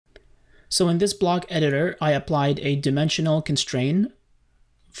So in this block editor, I applied a dimensional constraint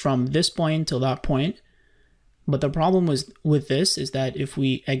from this point to that point. But the problem with this is that if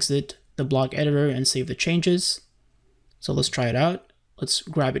we exit the block editor and save the changes, so let's try it out. Let's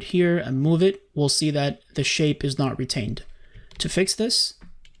grab it here and move it. We'll see that the shape is not retained. To fix this,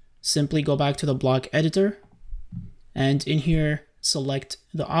 simply go back to the block editor and in here, select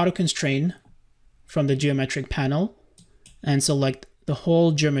the Auto Constrain from the geometric panel and select the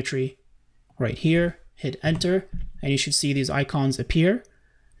whole geometry right here, hit enter, and you should see these icons appear.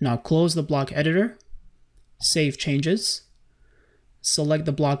 Now close the block editor, save changes, select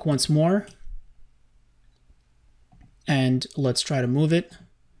the block once more, and let's try to move it.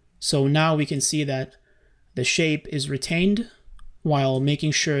 So now we can see that the shape is retained while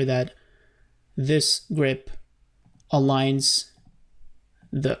making sure that this grip aligns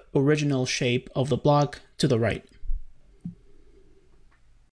the original shape of the block to the right.